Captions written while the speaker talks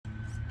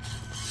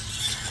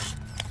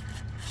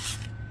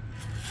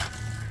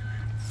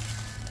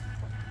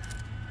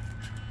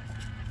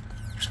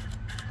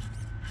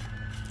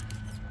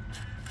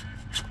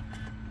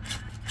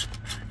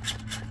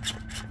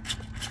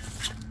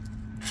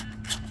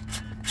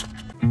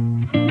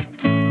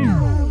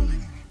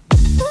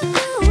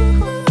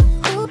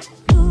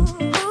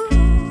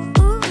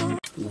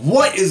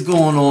is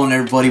going on,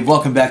 everybody?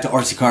 Welcome back to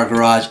RC Car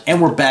Garage,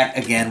 and we're back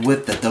again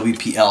with the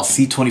WPL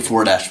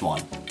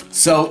C24-1.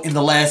 So in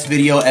the last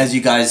video, as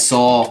you guys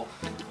saw,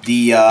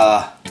 this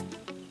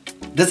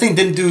thing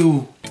didn't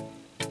do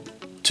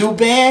too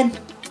bad,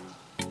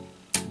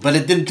 but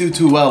it didn't do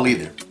too well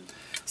either.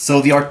 So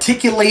the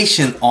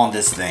articulation on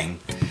this thing,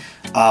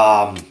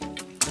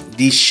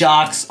 these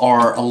shocks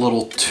are a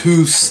little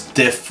too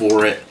stiff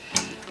for it.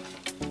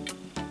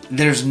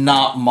 There's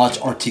not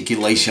much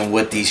articulation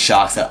with these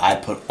shocks that I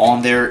put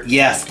on there.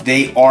 Yes,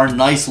 they are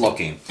nice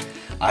looking.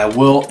 I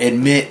will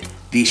admit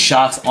these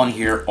shocks on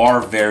here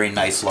are very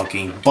nice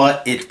looking,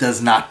 but it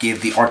does not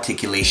give the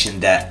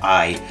articulation that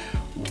I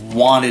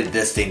wanted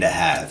this thing to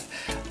have.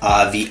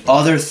 The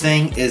other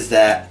thing is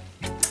that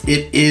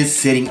it is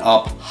sitting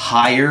up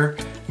higher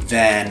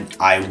than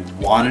I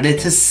wanted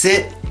it to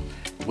sit,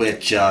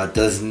 which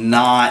does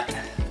not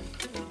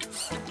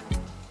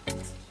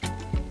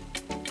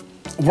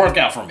work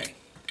out for me.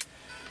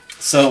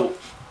 So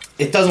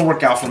it doesn't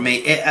work out for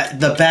me.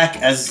 The back,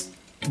 as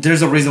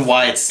there's a reason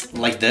why it's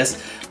like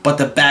this, but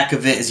the back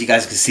of it, as you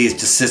guys can see, it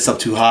just sits up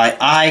too high.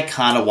 I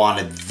kind of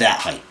wanted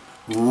that height,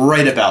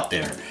 right about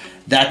there.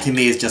 That to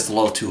me is just a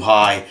little too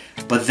high,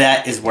 but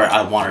that is where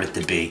I wanted it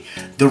to be.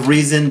 The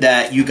reason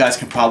that you guys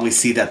can probably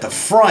see that the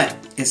front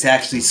is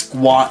actually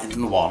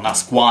squatting, well, not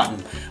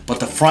squatting, but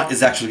the front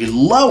is actually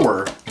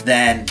lower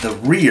than the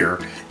rear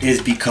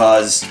is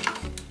because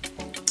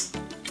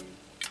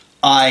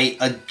I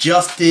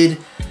adjusted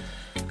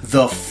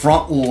the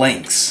front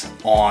links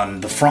on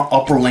the front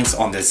upper links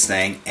on this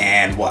thing,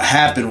 and what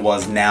happened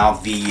was now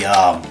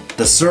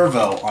the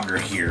servo under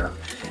here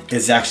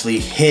is actually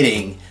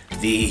hitting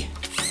the,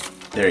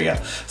 there you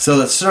go. So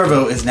the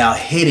servo is now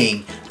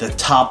hitting the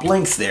top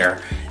links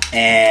there,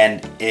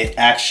 and it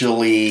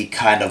actually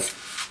kind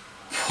of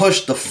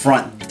pushed the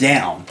front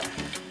down.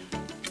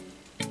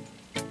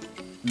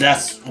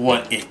 That's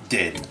what it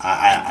did.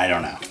 I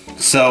don't know.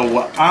 So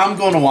what I'm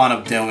going to wind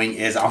up doing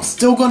is I'm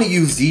still going to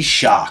use these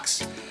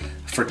shocks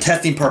for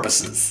testing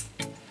purposes.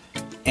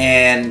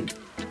 And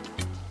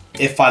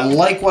if I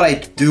like what I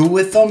do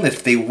with them,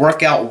 if they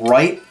work out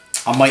right,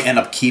 I might end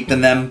up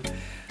keeping them.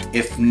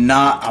 If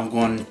not, I'm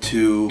going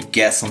to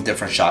get some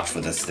different shocks for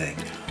this thing.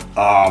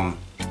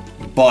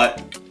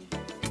 But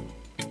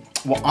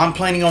what I'm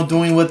planning on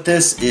doing with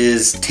this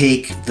is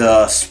take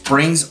the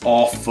springs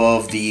off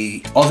of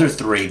the other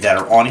three that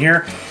are on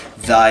here.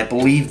 I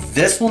believe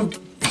this one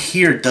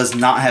here does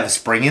not have a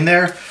spring in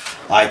there.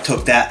 I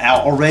took that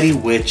out already,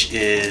 which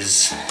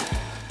is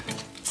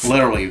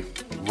literally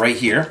right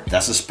here.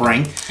 That's a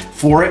spring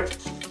for it,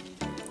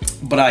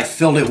 but I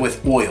filled it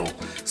with oil,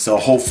 so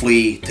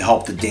hopefully to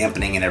help the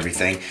dampening and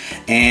everything.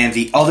 And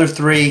the other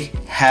three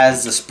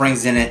has the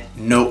springs in it,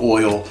 no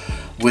oil,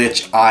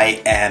 which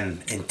I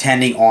am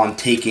intending on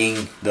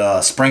taking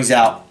the springs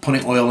out,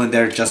 putting oil in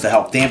there just to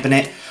help dampen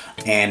it,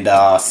 and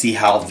see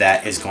how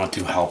that is going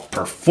to help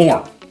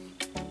perform.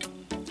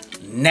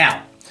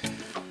 Now,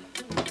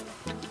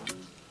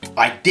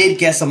 I did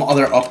get some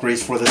other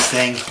upgrades for this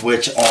thing,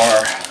 which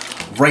are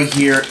right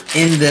here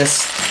in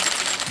this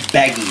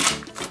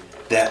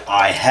baggie that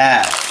I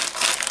have.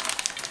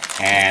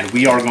 And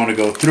we are going to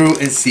go through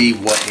and see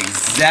what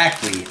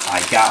exactly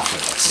I got for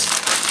this.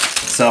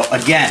 So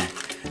again,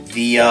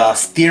 the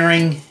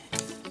steering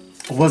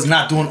was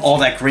not doing all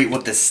that great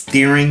with the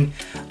steering.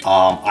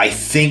 I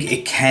think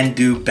it can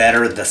do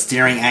better. The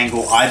steering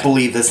angle, I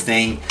believe this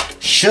thing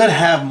should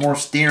have more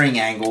steering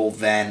angle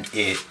than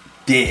it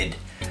did.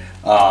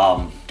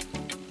 But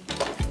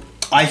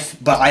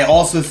I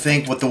also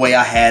think with the way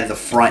I had the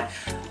front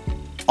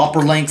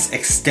upper links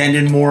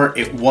extended more,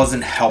 it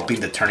wasn't helping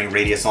the turning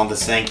radius on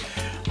this thing.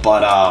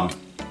 But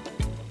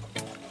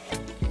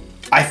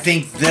I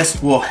think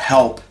this will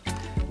help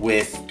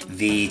with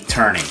the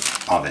turning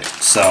of it.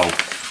 So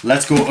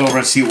let's go over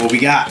and see what we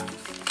got.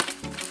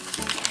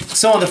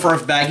 So on the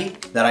first baggie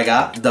that I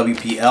got,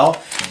 WPL,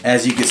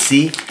 as you can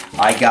see,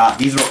 I got,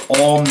 these are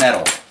all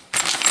metal.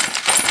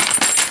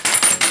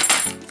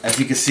 As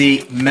you can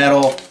see,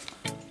 metal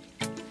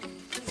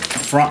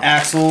front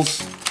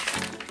axles,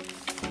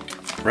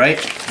 right?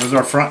 Those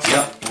are front,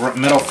 yep,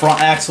 metal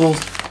front axles.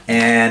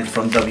 And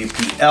from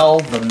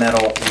WPL, the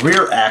metal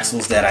rear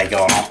axles that I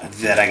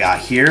got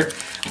here.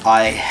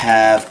 I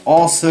have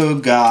also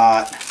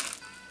got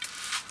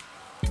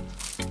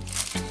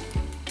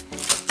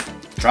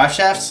drive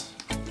shafts.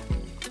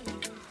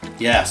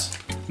 Yes,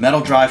 metal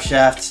drive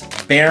shafts,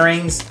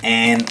 bearings,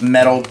 and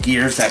metal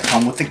gears that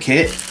come with the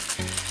kit.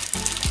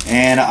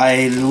 And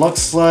I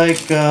looks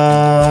like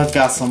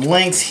got some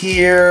links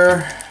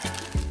here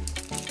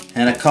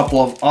and a couple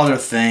of other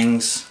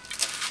things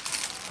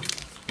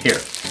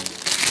here.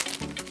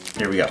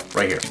 Here we go,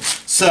 right here.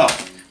 So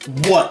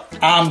what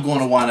I'm going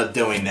to wind up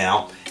doing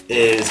now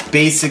is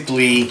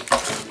basically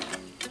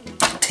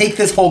take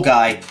this whole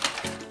guy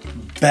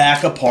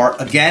back apart.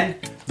 Again,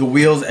 the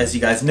wheels, as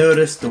you guys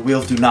notice, the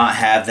wheels do not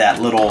have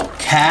that little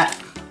cap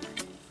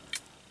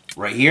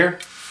right here.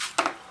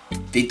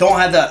 They don't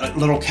have that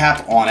little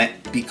cap on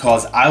it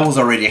because I was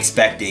already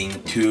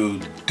expecting to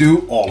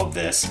do all of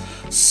this.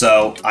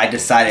 So I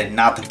decided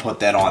not to put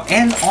that on.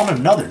 And on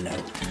another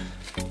note,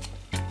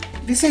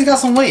 this thing's got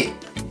some weight.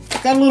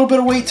 Got a little bit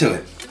of weight to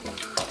it.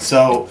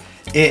 So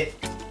it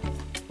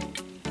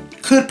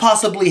could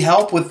possibly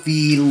help with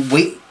the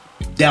weight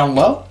down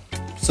low,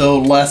 so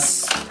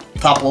less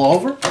topple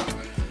over,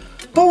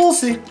 but we'll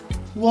see.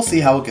 We'll see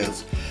how it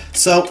goes.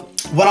 So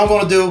what I'm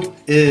gonna do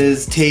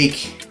is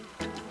take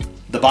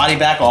the body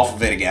back off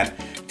of it again,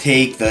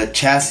 take the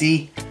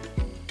chassis,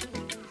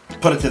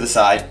 put it to the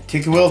side,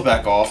 take the wheels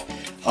back off,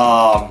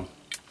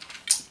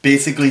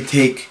 basically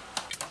take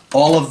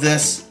all of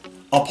this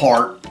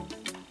apart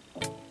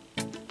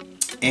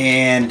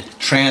and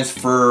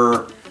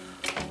transfer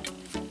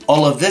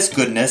all of this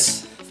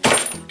goodness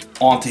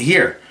onto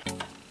here.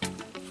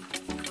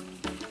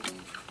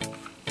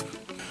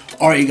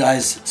 Alright you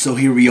guys, so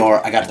here we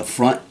are. I got the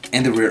front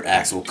and the rear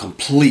axle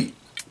complete.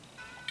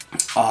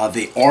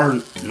 They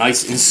are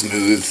nice and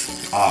smooth.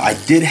 I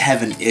did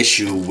have an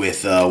issue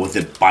with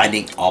it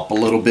binding up a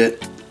little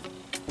bit.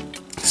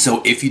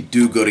 So if you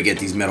do go to get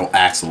these metal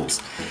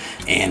axles,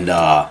 and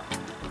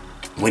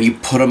when you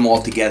put them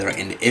all together,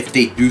 and if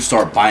they do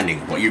start binding,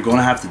 what you're going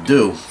to have to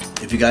do,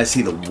 if you guys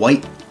see the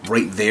white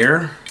right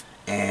there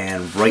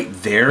and right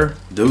there,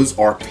 those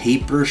are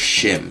paper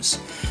shims.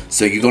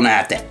 So you're going to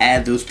have to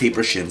add those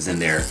paper shims in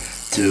there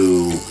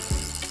to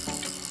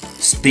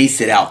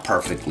space it out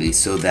perfectly,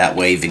 so that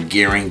way the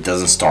gearing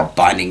doesn't start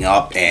binding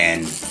up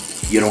and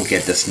you don't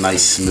get this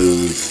nice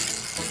smooth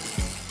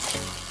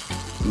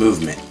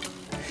movement.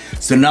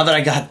 So now that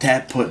I got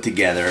that put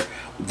together,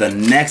 the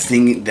next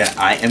thing that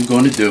I am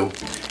going to do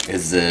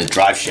is the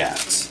drive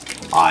shafts.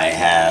 I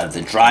have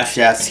the drive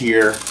shafts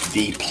here.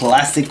 The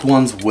plastic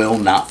ones will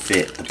not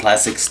fit. The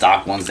plastic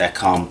stock ones that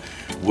come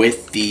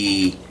with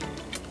the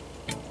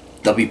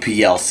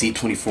WPL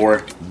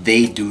C24,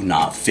 they do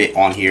not fit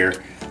on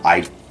here.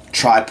 I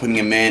tried putting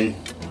them in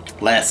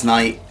last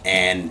night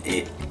and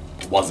it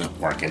wasn't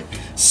working.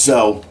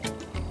 So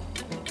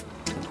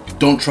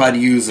don't try to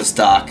use a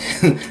stock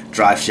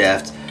drive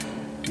shaft.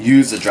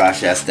 Use the drive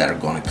shafts that are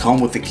going to come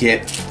with the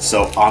kit.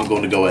 So I'm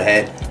going to go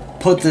ahead,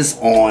 put this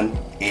on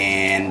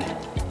and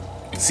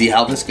see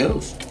how this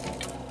goes.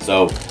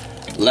 So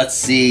let's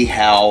see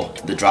how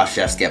the drive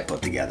shafts get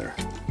put together.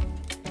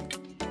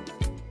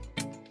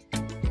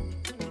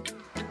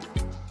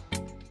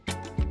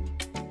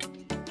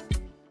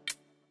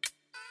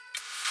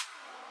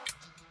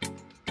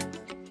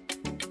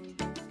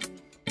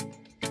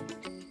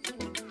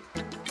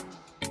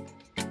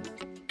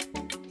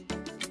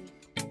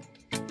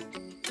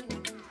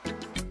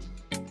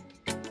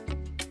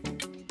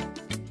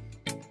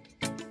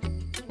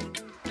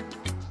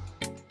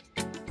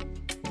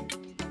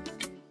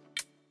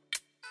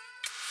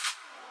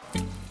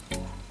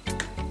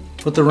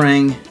 Put the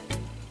ring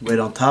right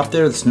on top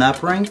there, the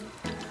snap ring,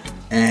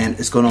 and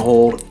it's going to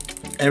hold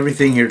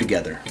everything here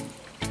together.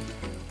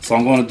 So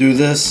I'm going to do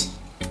this,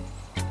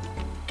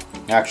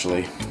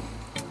 actually,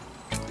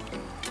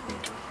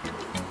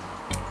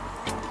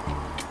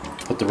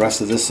 put the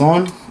rest of this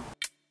on.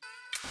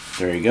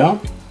 There you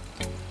go.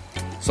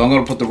 So I'm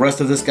going to put the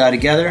rest of this guy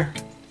together,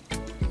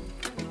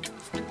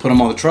 put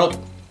him on the truck,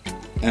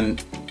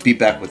 and be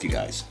back with you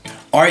guys.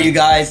 Alright you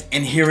guys,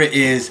 and here it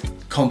is.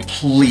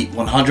 Complete,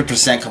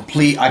 100%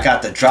 complete. I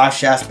got the drive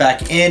shafts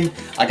back in.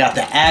 I got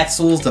the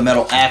axles, the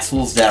metal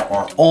axles that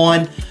are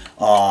on,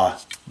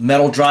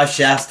 metal drive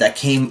shafts that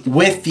came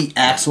with the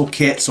axle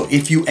kit. So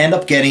if you end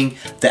up getting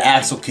the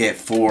axle kit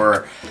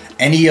for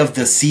any of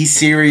the C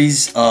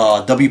series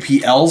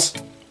WPLs,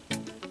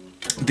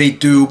 they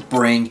do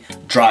bring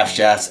drive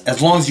shafts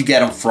as long as you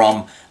get them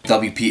from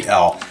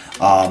WPL.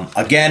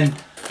 Again,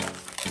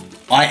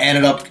 I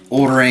ended up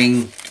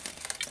ordering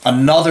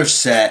another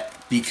set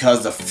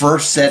because the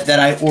first set that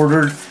I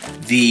ordered,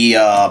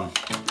 the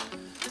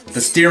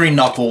steering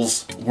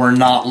knuckles were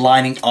not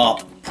lining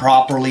up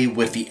properly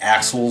with the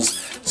axles.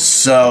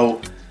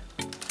 So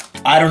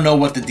I don't know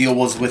what the deal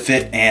was with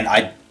it, and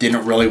I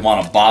didn't really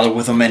want to bother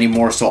with them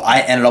anymore. So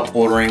I ended up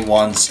ordering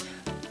ones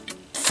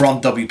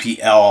from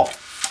WPL,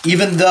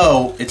 even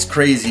though it's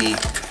crazy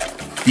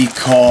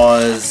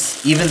because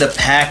even the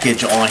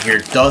package on here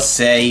does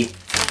say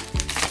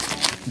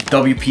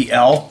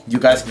WPL. You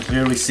guys can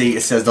clearly see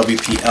it says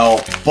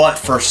WPL, but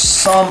for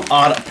some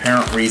odd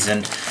apparent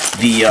reason,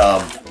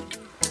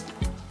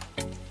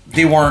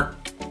 they weren't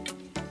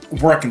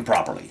working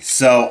properly.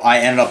 So I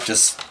ended up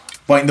just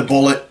biting the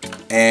bullet,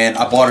 and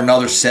I bought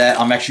another set.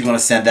 I'm actually going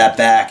to send that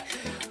back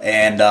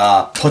and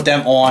put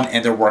them on,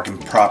 and they're working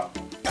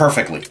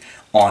perfectly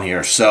on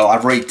here. So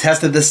I've already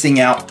tested this thing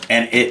out,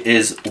 and it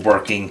is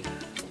working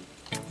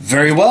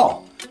very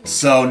well.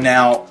 So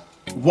now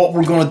what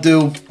we're going to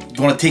do,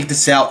 going to take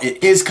this out.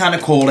 It is kind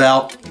of cold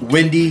out,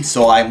 windy,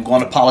 so I'm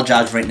going to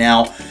apologize right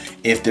now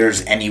if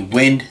there's any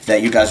wind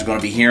that you guys are going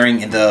to be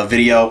hearing in the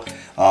video,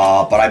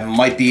 but I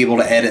might be able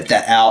to edit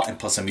that out and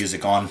put some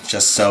music on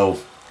just so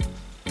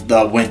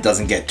the wind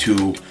doesn't get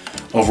too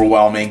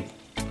overwhelming.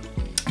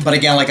 But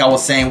again, like I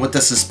was saying, with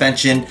the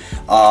suspension,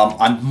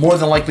 I'm more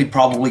than likely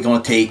probably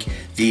going to take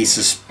the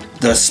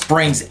the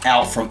springs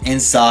out from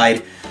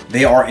inside.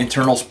 They are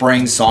internal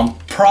springs, so I'm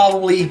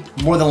probably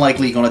more than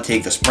likely going to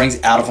take the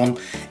springs out of them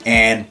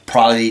and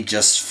probably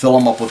just fill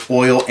them up with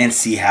oil and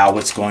see how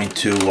it's going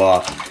to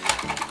work.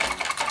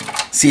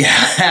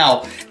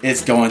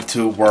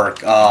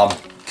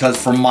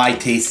 Because for my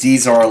taste,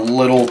 these are a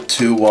little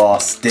too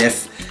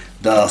stiff.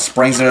 The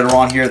springs that are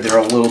on here, they're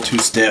a little too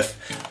stiff.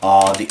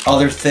 The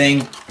other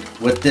thing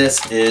with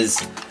this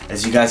is,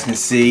 as you guys can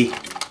see,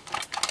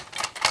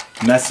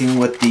 messing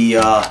with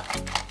the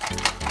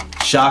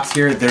shocks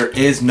here, there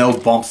is no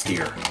bump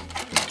steer.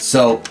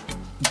 So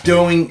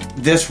doing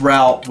this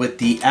route with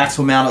the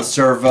axle mounted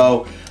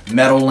servo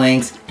metal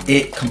links,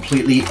 it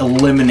completely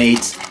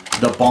eliminates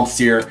the bump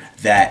steer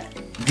that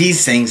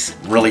these things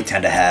really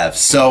tend to have.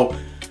 So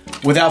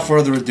without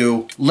further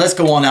ado, let's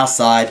go on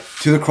outside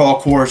to the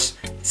crawl course,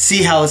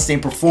 see how this thing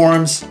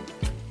performs,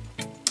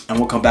 and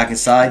we'll come back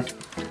inside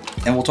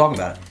and we'll talk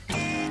about it.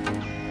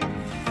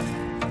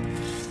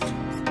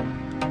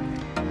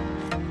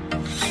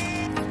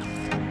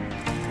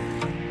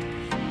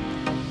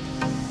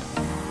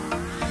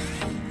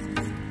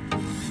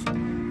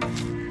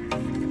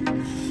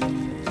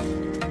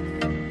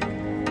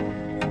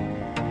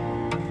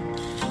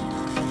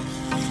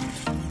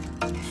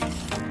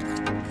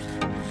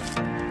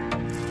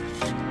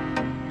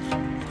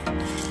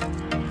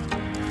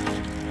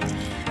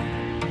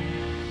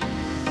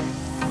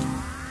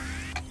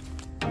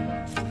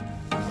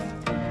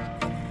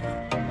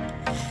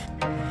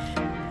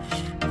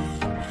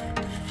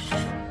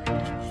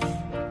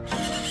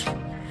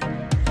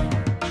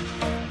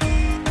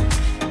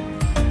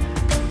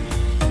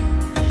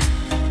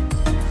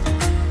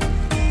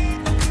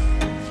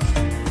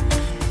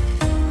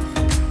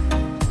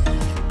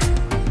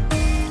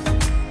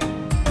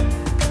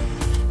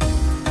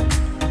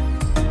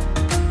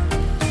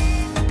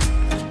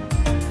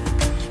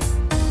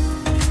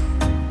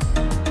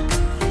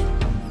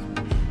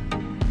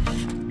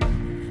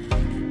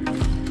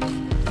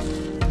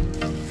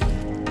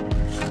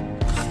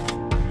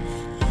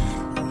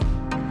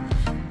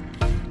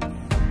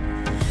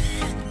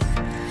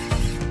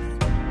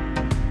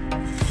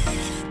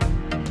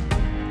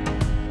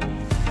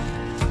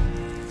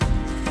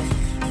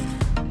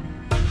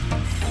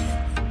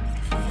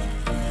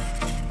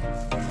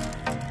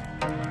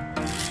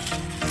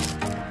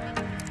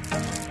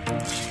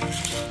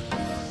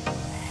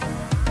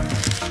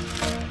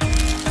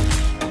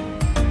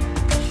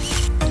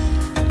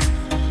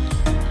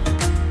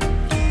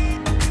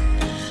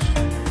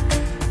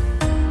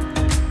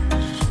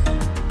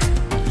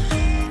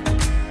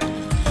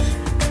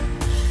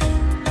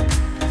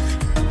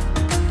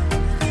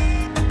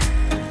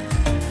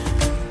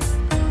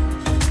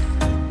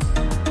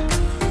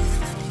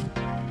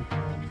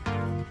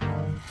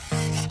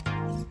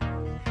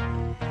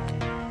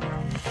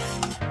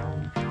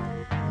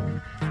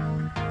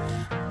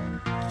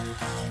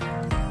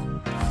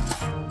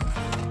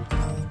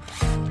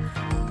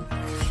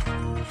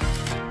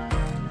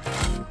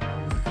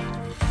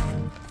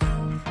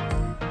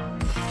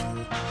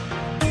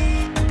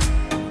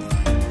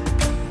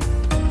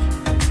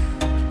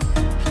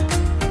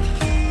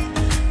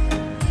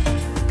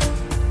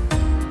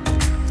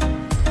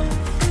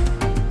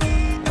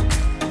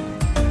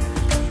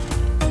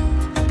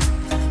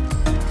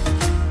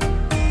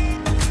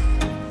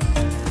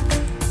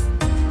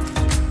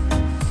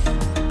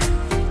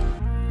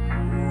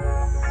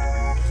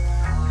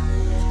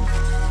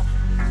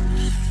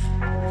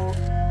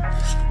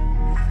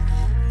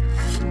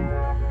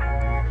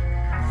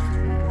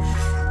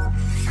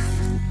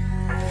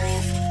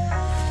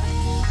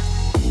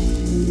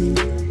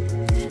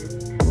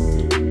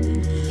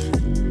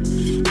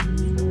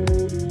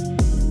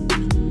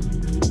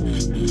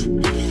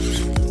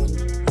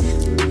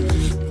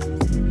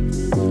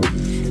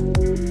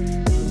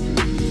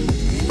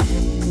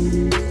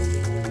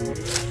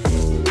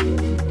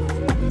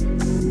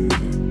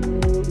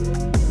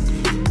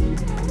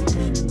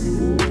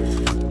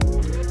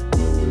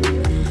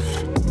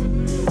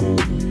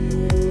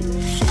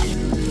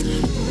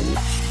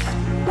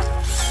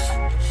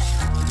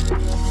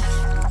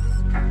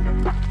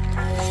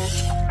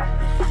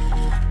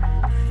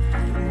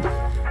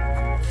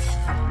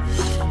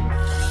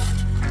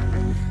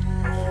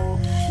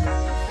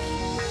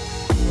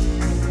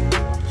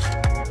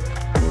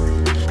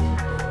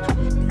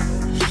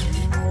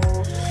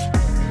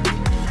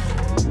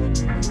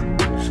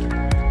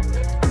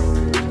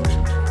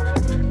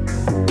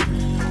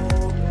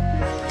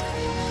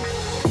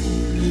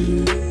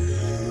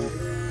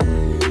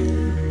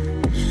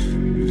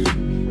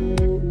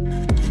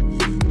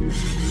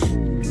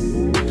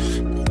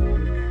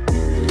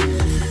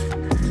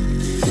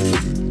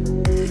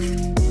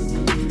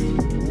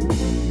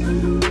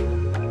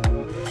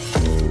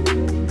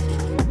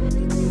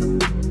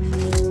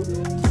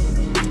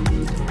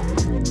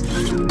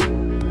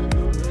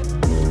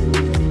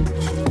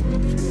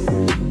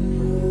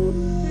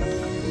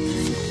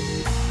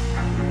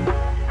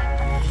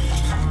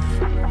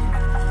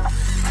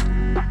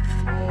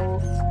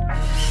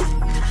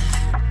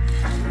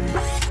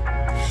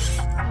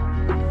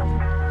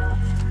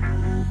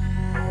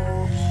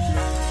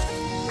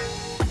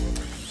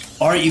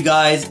 Alright you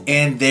guys,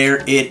 and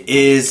there it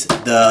is,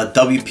 the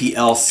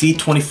WPL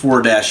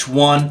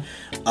C24-1.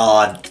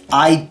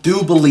 I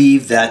do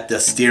believe that the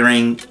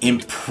steering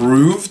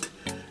improved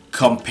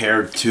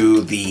compared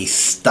to the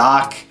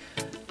stock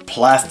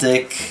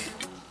plastic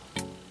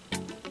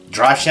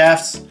drive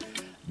shafts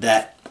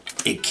that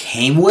it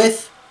came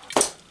with.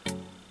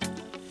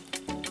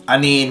 I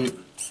mean,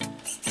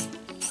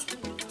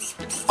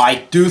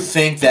 I do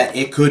think that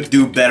it could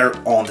do better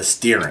on the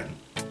steering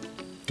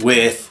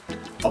with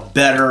a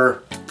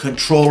better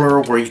controller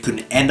where you can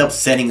end up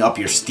setting up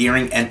your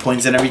steering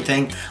endpoints and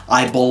everything.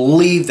 I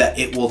believe that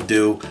it will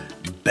do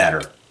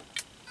better,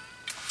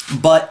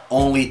 but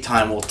only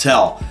time will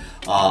tell.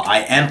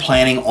 I am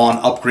planning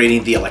on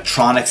upgrading the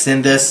electronics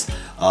in this.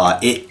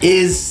 It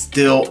is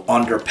still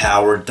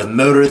underpowered, the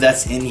motor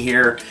that's in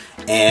here,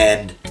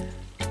 and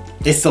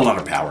it's still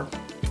underpowered.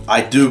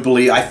 I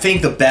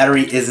think the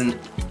battery isn't,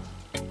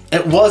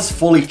 it was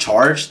fully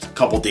charged a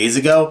couple days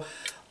ago,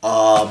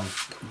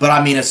 but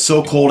I mean, it's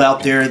so cold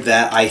out there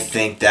that I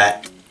think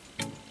that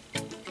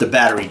the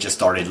battery just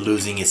started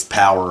losing its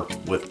power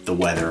with the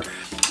weather.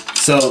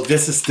 So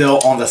this is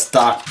still on the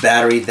stock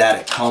battery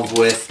that it comes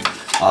with.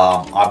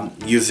 I'm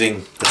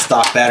using the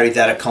stock battery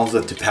that it comes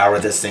with to power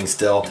this thing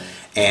still,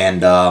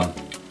 and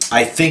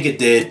I think it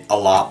did a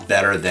lot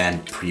better than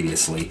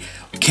previously.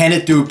 Can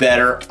it do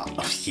better?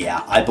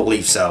 Yeah, I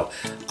believe so.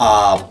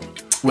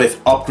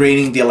 With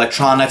upgrading the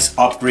electronics,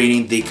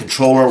 upgrading the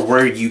controller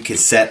where you can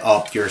set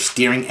up your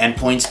steering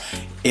endpoints,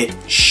 it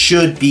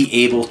should be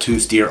able to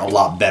steer a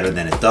lot better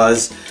than it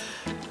does.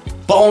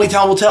 But only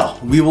time will tell.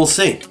 We will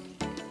see.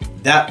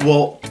 That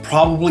will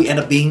probably end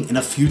up being in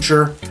a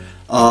future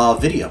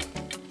video.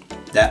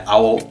 That I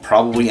will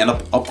probably end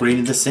up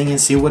upgrading this thing and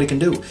see what it can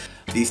do.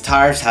 These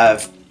tires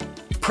have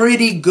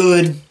pretty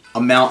good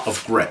amount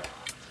of grip,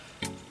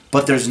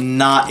 but there's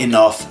not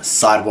enough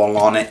sidewall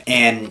on it,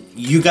 and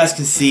you guys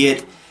can see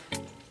it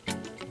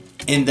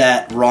in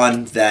that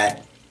run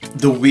that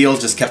the wheel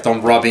just kept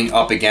on rubbing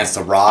up against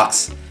the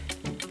rocks.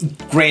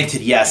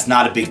 Granted, yes,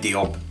 not a big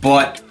deal,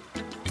 but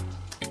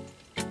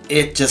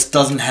it just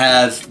doesn't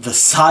have the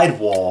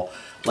sidewall.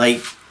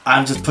 Like,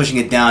 I'm just pushing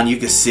it down, you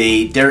can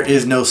see there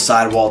is no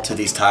sidewall to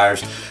these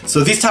tires.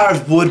 So these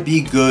tires would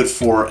be good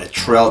for a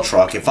trail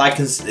truck. If I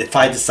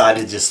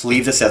decided to just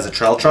leave this as a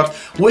trail truck,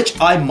 which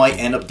I might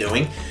end up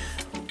doing,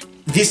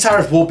 these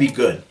tires will be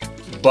good.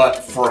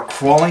 But for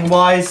crawling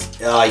wise,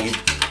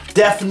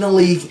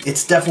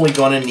 it's definitely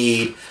going to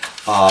need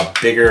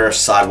bigger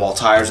sidewall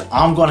tires.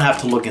 I'm going to have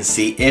to look and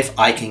see if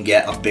I can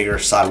get a bigger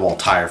sidewall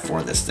tire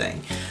for this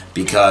thing,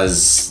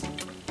 because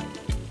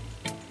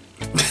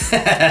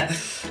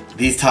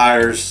these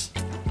tires,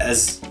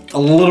 as a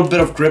little bit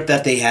of grip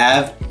that they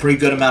have, pretty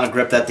good amount of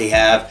grip that they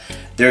have,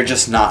 they're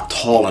just not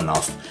tall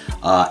enough.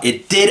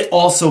 It did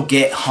also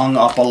get hung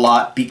up a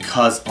lot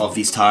because of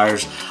these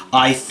tires.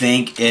 I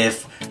think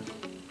if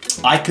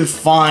I could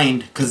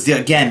find, because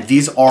again,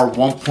 these are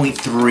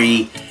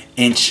 1.3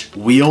 inch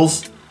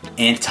wheels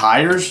and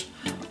tires,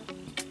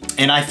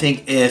 and I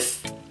think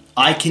if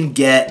I can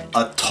get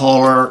a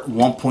taller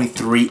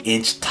 1.3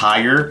 inch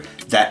tire,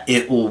 that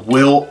it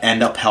will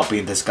end up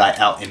helping this guy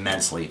out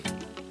immensely.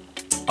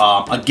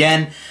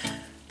 Again,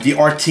 the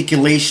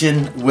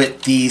articulation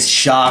with these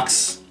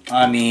shocks,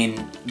 I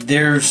mean,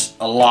 there's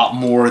a lot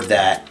more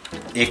that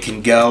it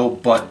can go,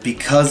 but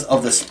because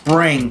of the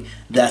spring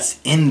that's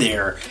in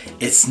there,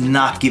 it's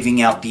not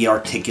giving out the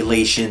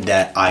articulation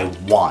that I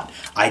want.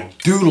 I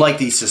do like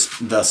the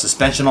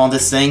suspension on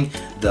this thing,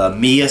 the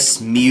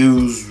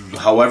Muse,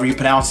 however you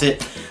pronounce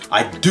it.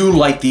 I do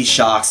like these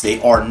shocks.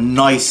 They are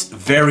nice,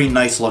 very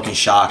nice looking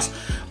shocks,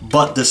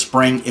 but the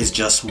spring is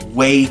just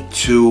way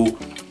too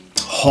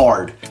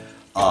hard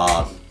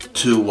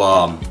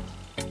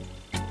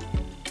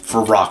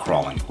for rock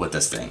crawling with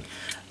this thing.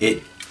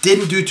 It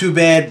didn't do too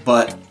bad,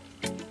 but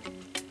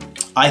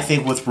I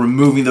think with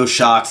removing those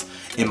shocks,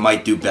 it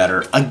might do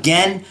better.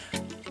 Again,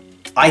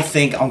 I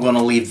think I'm going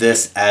to leave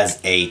this as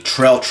a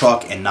trail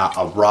truck and not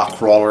a rock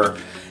crawler,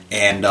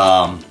 and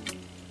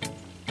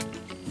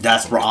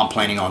that's where I'm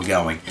planning on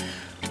going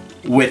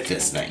with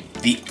this thing.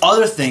 The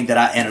other thing that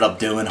I ended up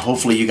doing,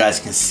 hopefully you guys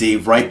can see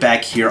right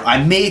back here, I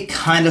made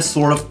kind of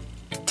sort of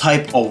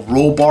type of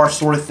roll bar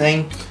sort of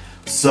thing.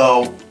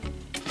 So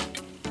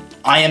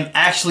I am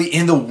actually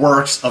in the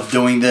works of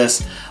doing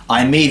this.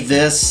 I made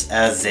this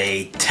as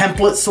a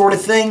template sort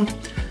of thing.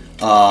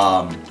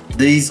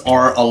 These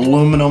are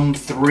aluminum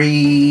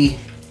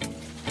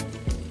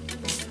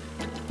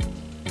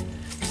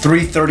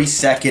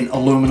 3/32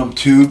 aluminum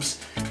tubes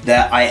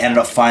that I ended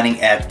up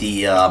finding at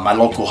the my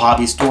local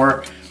hobby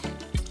store,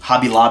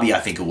 Hobby Lobby I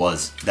think it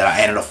was, that I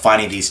ended up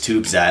finding these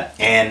tubes at.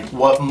 And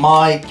what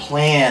my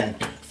plan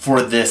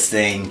for this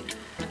thing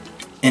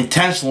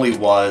intentionally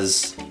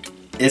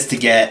is to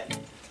get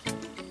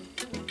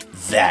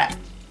that.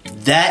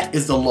 That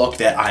is the look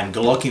that I'm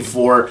looking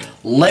for.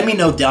 Let me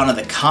know down in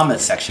the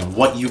comment section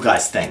what you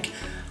guys think.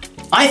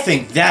 I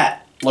think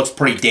that looks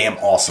pretty damn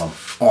awesome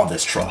on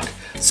this truck.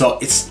 So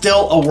it's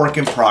still a work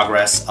in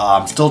progress.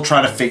 I'm still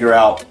trying to figure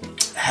out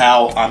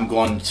how I'm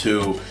going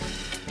to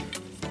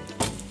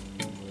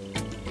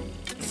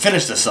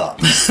finish this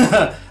up.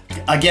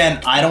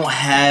 Again, I don't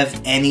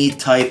have any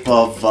type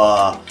of,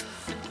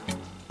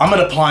 I'm an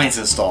appliance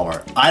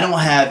installer. I don't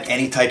have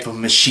any type of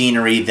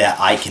machinery that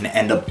I can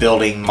end up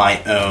building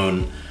my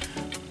own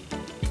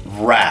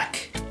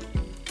rack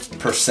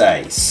per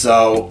se.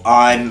 So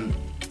I'm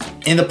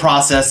in the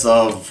process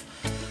of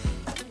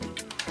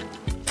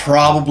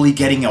probably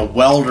getting a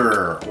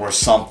welder or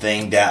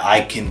something that I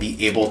can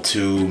be able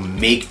to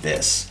make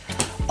this.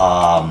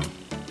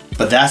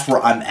 But that's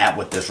where I'm at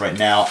with this right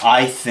now.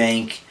 I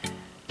think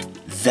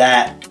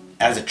that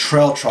as a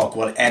trail truck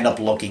would end up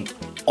looking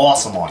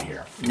awesome on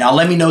here. Now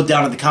let me know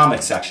down in the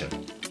comment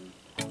section.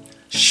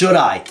 Should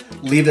I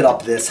leave it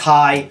up this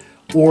high,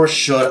 or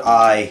should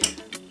I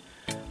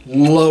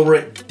lower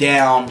it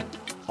down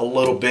a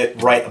little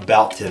bit right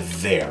about to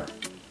there?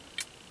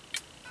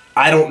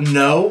 I don't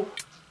know.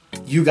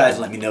 You guys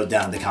let me know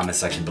down in the comment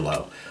section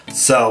below.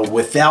 So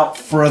without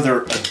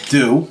further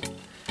ado,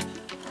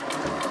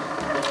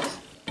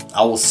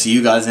 I will see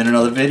you guys in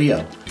another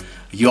video.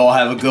 You all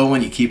have a good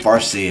one. You keep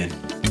RCing.